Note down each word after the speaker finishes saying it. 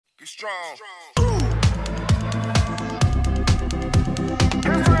Get strong.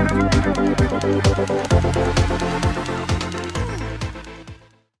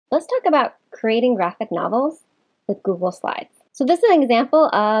 Let's talk about creating graphic novels with Google Slides. So this is an example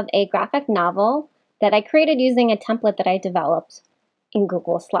of a graphic novel that I created using a template that I developed in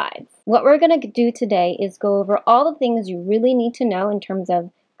Google Slides. What we're going to do today is go over all the things you really need to know in terms of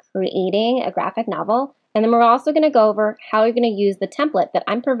creating a graphic novel, and then we're also going to go over how you're going to use the template that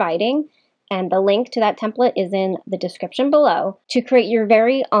I'm providing, and the link to that template is in the description below, to create your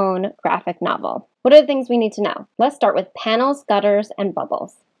very own graphic novel. What are the things we need to know? Let's start with panels, gutters, and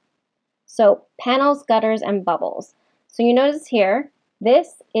bubbles. So panels, gutters, and bubbles. So you notice here,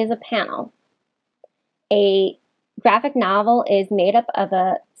 this is a panel. A graphic novel is made up of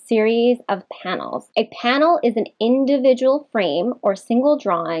a series of panels. A panel is an individual frame or single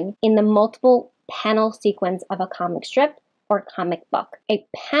drawing in the multiple panel sequence of a comic strip or comic book. A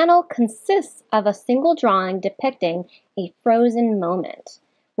panel consists of a single drawing depicting a frozen moment.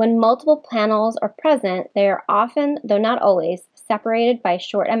 When multiple panels are present, they are often, though not always, separated by a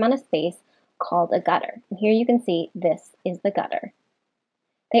short amount of space called a gutter. And here you can see this is the gutter.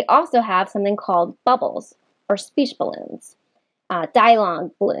 They also have something called bubbles or speech balloons,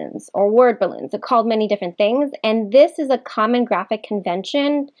 dialogue balloons or word balloons. They're called many different things, and this is a common graphic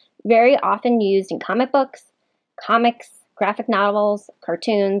convention very often used in comic books, comics, graphic novels,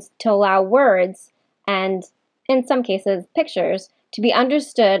 cartoons, to allow words and, in some cases, pictures to be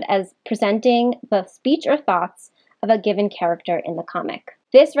understood as presenting the speech or thoughts of a given character in the comic.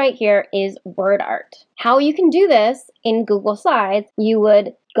 This right here is word art. How you can do this in Google Slides, you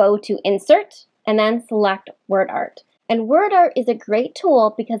would go to Insert and then select Word Art. And Word Art is a great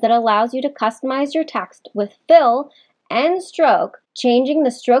tool because it allows you to customize your text with fill and stroke, changing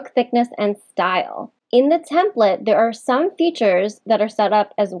the stroke thickness and style. In the template, there are some features that are set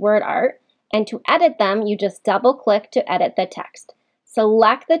up as word art, and to edit them, you just double-click to edit the text.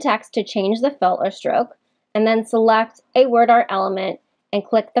 Select the text to change the fill or stroke, and then select a word art element and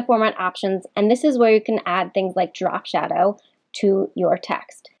click the format options, and this is where you can add things like drop shadow to your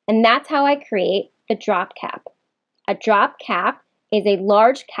text. And that's how I create the drop cap. A drop cap is a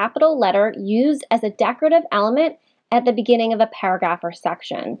large capital letter used as a decorative element at the beginning of a paragraph or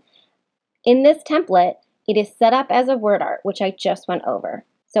section. In this template, it is set up as a word art, which I just went over.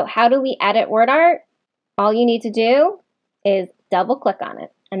 So how do we edit word art? All you need to do is double click on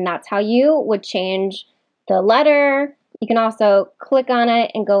it, and that's how you would change the letter. You can also click on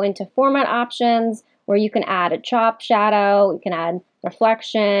it and go into format options where you can add a drop shadow, you can add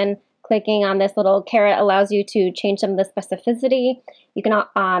reflection. Clicking on this little caret allows you to change some of the specificity. You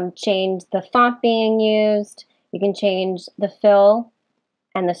can change the font being used. You can change the fill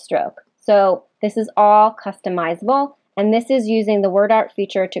and the stroke. So this is all customizable, and this is using the word art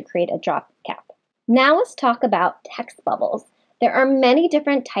feature to create a drop cap. Now let's talk about text bubbles. There are many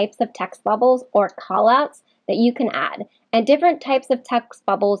different types of text bubbles or callouts that you can add, and different types of text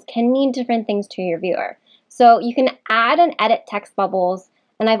bubbles can mean different things to your viewer. So you can add and edit text bubbles,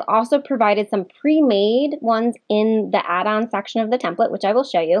 and I've also provided some pre-made ones in the add-on section of the template, which I will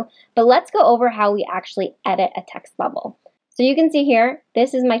show you, but let's go over how we actually edit a text bubble. So you can see here,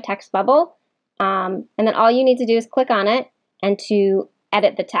 this is my text bubble, and then all you need to do is click on it and to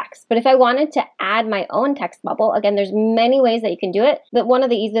edit the text. But if I wanted to add my own text bubble, again, there's many ways that you can do it, but one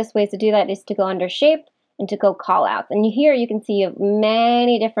of the easiest ways to do that is to go under Shape and to go Callouts. And here you can see you have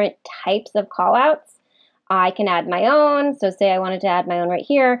many different types of callouts. I can add my own, so say I wanted to add my own right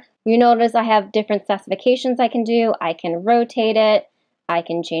here. You notice I have different specifications I can do. I can rotate it, I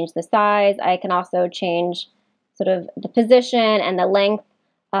can change the size, I can also change sort of the position and the length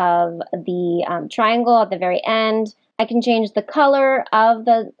of the triangle at the very end. I can change the color of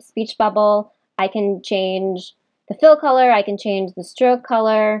the speech bubble. I can change the fill color. I can change the stroke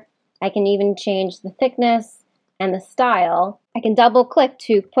color. I can even change the thickness and the style. I can double click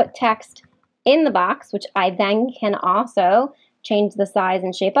to put text in the box, which I then can also change the size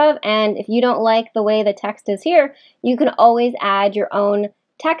and shape of. And if you don't like the way the text is here, you can always add your own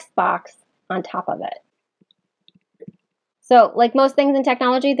text box on top of it. So like most things in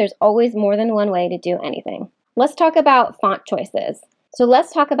technology, there's always more than one way to do anything. Let's talk about font choices. So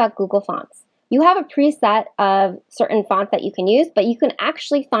let's talk about Google Fonts. You have a preset of certain fonts that you can use, but you can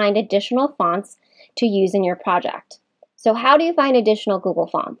actually find additional fonts to use in your project. So how do you find additional Google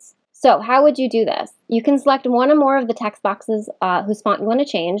fonts? So how would you do this? You can select one or more of the text boxes whose font you want to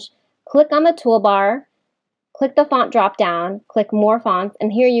change, click on the toolbar, click the font drop down, click more fonts,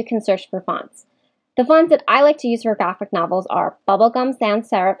 and here you can search for fonts. The fonts that I like to use for graphic novels are Bubblegum Sans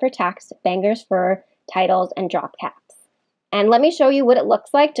Serif for text, Bangers for titles, and drop caps. And let me show you what it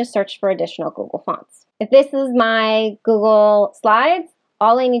looks like to search for additional Google fonts. If this is my Google Slides,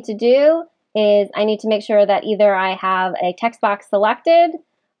 all I need to do is I need to make sure that either I have a text box selected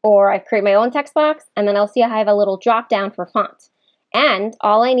or I've created my own text box, and then I'll see I have a little drop down for font. And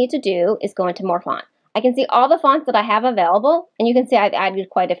all I need to do is go into more font. I can see all the fonts that I have available, and you can see I've added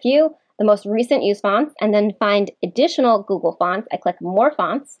quite a few, the most recent used fonts, and then find additional Google fonts. I click more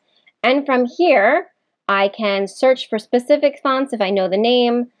fonts, and from here, I can search for specific fonts if I know the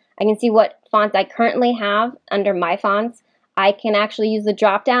name. I can see what fonts I currently have under my fonts. I can actually use the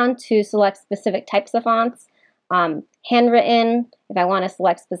drop down to select specific types of fonts. Handwritten, if I want to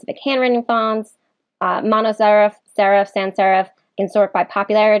select specific handwritten fonts, monoserif, serif, sans serif, can sort by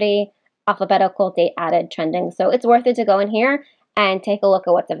popularity, alphabetical, date added, trending. So it's worth it to go in here and take a look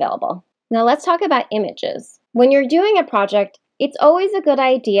at what's available. Now let's talk about images. When you're doing a project, it's always a good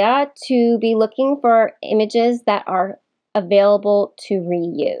idea to be looking for images that are available to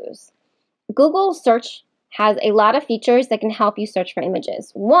reuse. Google search has a lot of features that can help you search for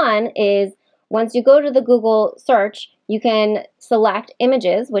images. One is once you go to the Google search, you can select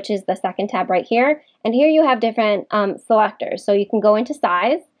images, which is the second tab right here. And here you have different selectors. So you can go into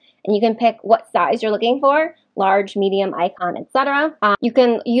size and you can pick what size you're looking for, large, medium, icon, etc. You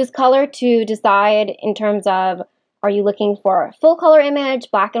can use color to decide in terms of, are you looking for a full color image,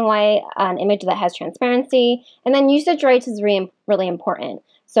 black and white, an image that has transparency, and then usage rights is really important.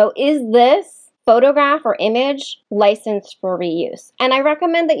 So is this photograph or image licensed for reuse? And I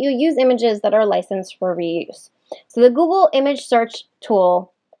recommend that you use images that are licensed for reuse. So the Google image search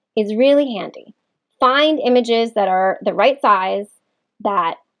tool is really handy. Find images that are the right size,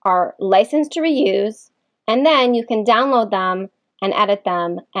 that are licensed to reuse, and then you can download them and edit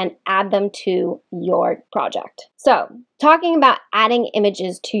them and add them to your project. So, talking about adding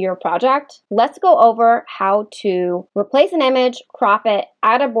images to your project, let's go over how to replace an image, crop it,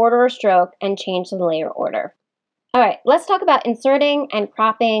 add a border or stroke, and change the layer order. All right, let's talk about inserting and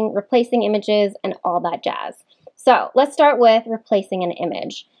cropping, replacing images, and all that jazz. So, let's start with replacing an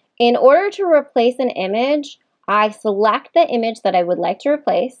image. In order to replace an image, I select the image that I would like to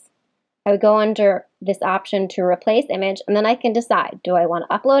replace. I would go under this option to replace image, and then I can decide, do I want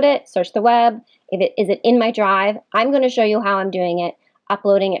to upload it, search the web, is it in my drive? I'm going to show you how I'm doing it,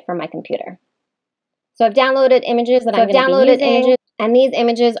 uploading it from my computer. So I've downloaded images that I'm going to be using, and these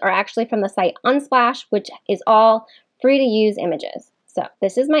images are actually from the site Unsplash, which is all free to use images. So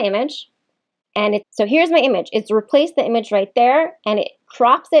this is my image, and so here's my image. It's replaced the image right there, and it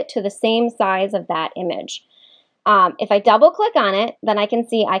crops it to the same size of that image. If I double click on it, then I can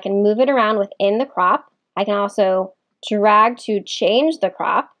see I can move it around within the crop. I can also drag to change the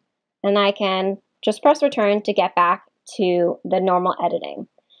crop, and I can just press return to get back to the normal editing.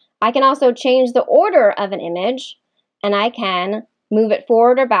 I can also change the order of an image, and I can move it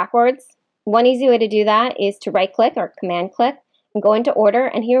forward or backwards. One easy way to do that is to right click or command click and go into order,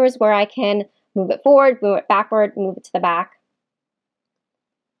 and here is where I can move it forward, move it backward, move it to the back,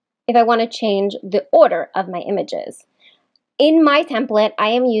 if I want to change the order of my images. In my template, I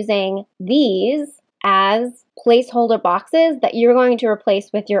am using these as placeholder boxes that you're going to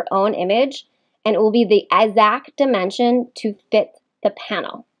replace with your own image, and it will be the exact dimension to fit the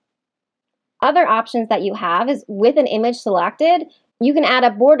panel. Other options that you have is with an image selected, you can add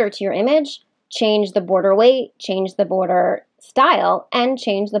a border to your image, change the border weight, change the border style, and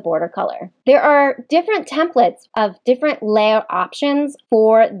change the border color. There are different templates of different layout options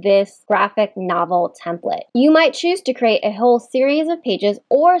for this graphic novel template. You might choose to create a whole series of pages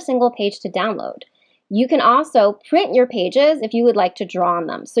or a single page to download. You can also print your pages if you would like to draw on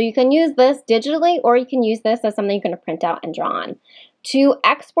them. So you can use this digitally, or you can use this as something you're going to print out and draw on. To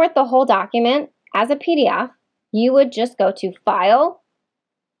export the whole document as a PDF, you would just go to File,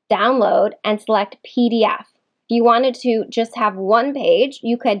 Download, and select PDF. If you wanted to just have one page,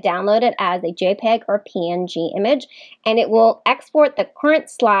 you could download it as a JPEG or PNG image, and it will export the current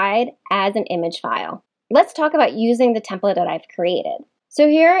slide as an image file. Let's talk about using the template that I've created. So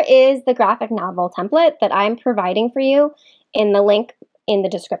here is the graphic novel template that I'm providing for you in the link in the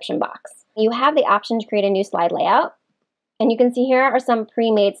description box. You have the option to create a new slide layout, and you can see here are some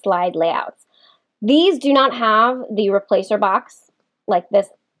pre-made slide layouts. These do not have the replacer box like this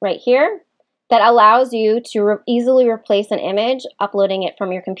right here that allows you to easily replace an image, uploading it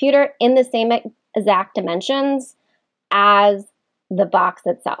from your computer in the same exact dimensions as the box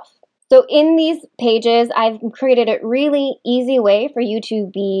itself. So in these pages, I've created a really easy way for you to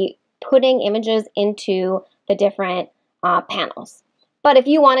be putting images into the different panels. But if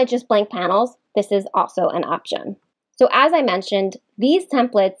you wanted just blank panels, this is also an option. So as I mentioned, these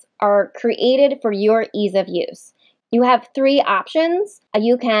templates are created for your ease of use. You have three options.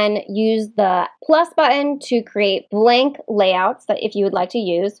 You can use the plus button to create blank layouts that if you would like to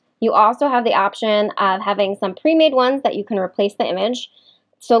use. You also have the option of having some pre-made ones that you can replace the image.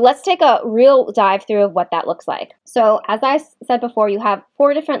 So let's take a real dive through of what that looks like. So as I said before, you have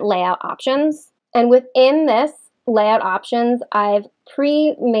 4 different layout options. And within this layout options, I've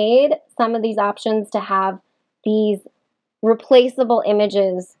pre-made some of these options to have these replaceable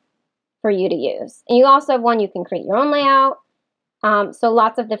images for you to use. And you also have one you can create your own layout. So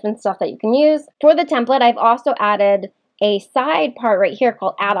lots of different stuff that you can use. For the template, I've also added a side part right here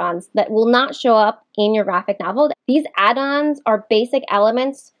called add-ons that will not show up in your graphic novel. These add-ons are basic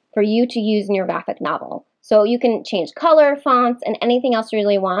elements for you to use in your graphic novel. So you can change color, fonts, and anything else you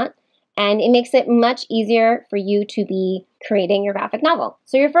really want. And it makes it much easier for you to be creating your graphic novel.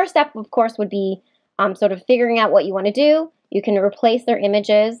 So your first step, of course, would be sort of figuring out what you want to do. You can replace their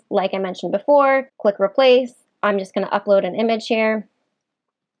images, like I mentioned before. Click replace. I'm just going to upload an image here.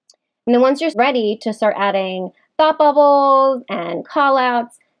 And then once you're ready to start adding thought bubbles and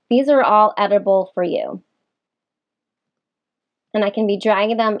callouts, these are all editable for you. And I can be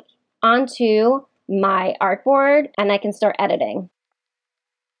dragging them onto my artboard and I can start editing.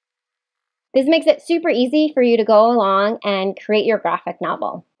 This makes it super easy for you to go along and create your graphic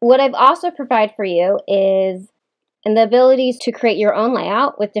novel. What I've also provided for you is the abilities to create your own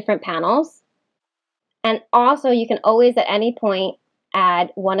layout with different panels. And also you can always at any point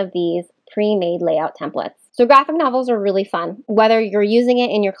add one of these pre-made layout templates. So graphic novels are really fun. Whether you're using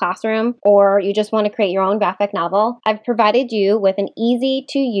it in your classroom or you just want to create your own graphic novel, I've provided you with an easy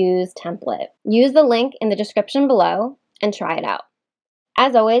to use template. Use the link in the description below and try it out.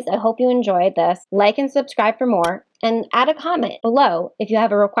 As always, I hope you enjoyed this. Like and subscribe for more, and add a comment below if you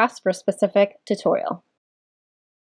have a request for a specific tutorial.